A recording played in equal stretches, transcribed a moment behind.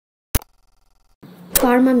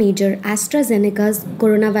Pharma major AstraZeneca's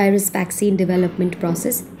coronavirus vaccine development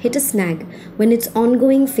process hit a snag when its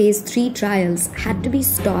ongoing phase 3 trials had to be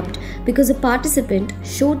stopped because a participant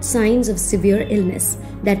showed signs of severe illness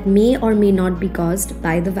that may or may not be caused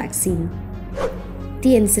by the vaccine.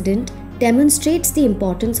 The incident demonstrates the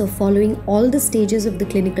importance of following all the stages of the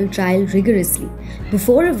clinical trial rigorously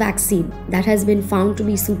before a vaccine that has been found to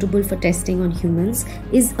be suitable for testing on humans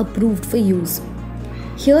is approved for use.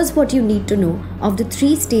 Here's what you need to know of the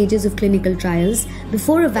 3 stages of clinical trials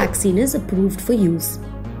before a vaccine is approved for use.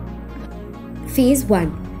 Phase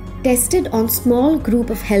 1. Tested on small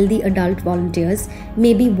group of healthy adult volunteers,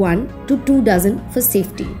 maybe 1 to 2 dozen for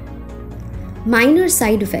safety. Minor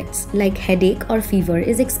side effects like headache or fever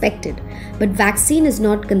is expected, but vaccine is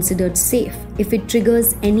not considered safe if it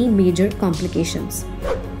triggers any major complications.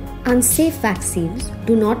 Unsafe vaccines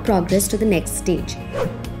do not progress to the next stage.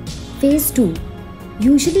 Phase 2.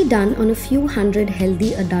 Usually done on a few hundred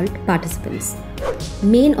healthy adult participants.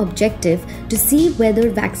 Main objective to see whether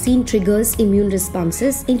vaccine triggers immune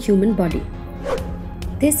responses in human body.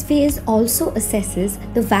 This phase also assesses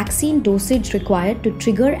the vaccine dosage required to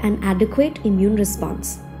trigger an adequate immune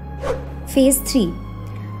response. Phase 3.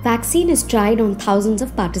 Vaccine is tried on thousands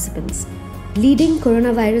of participants. Leading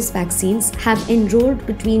coronavirus vaccines have enrolled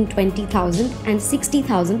between 20,000 and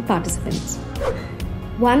 60,000 participants.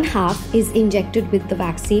 One half is injected with the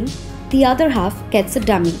vaccine, the other half gets a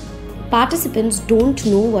dummy. Participants don't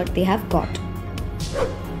know what they have got.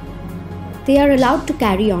 They are allowed to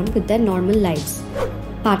carry on with their normal lives.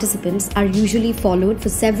 Participants are usually followed for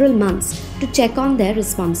several months to check on their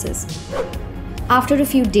responses. After a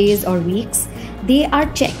few days or weeks, they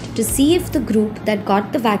are checked to see if the group that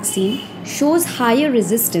got the vaccine shows higher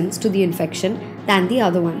resistance to the infection than the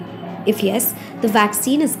other one. If yes, the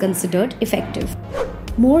vaccine is considered effective.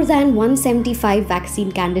 More than 175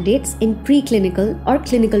 vaccine candidates in preclinical or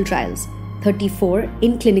clinical trials, 34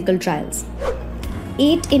 in clinical trials,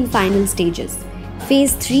 8 in final stages,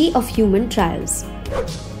 phase 3 of human trials.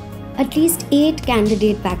 At least 8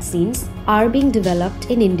 candidate vaccines are being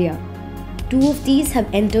developed in India. 2 of these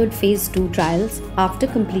have entered phase 2 trials after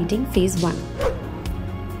completing phase 1.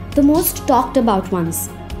 The most talked about ones: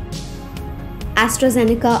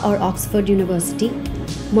 AstraZeneca or Oxford University,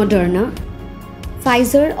 Moderna,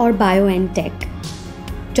 Pfizer or BioNTech,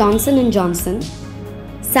 Johnson & Johnson,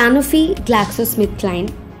 Sanofi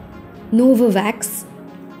GlaxoSmithKline, Novavax,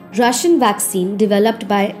 Russian vaccine developed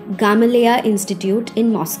by Gamaleya Institute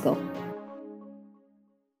in Moscow.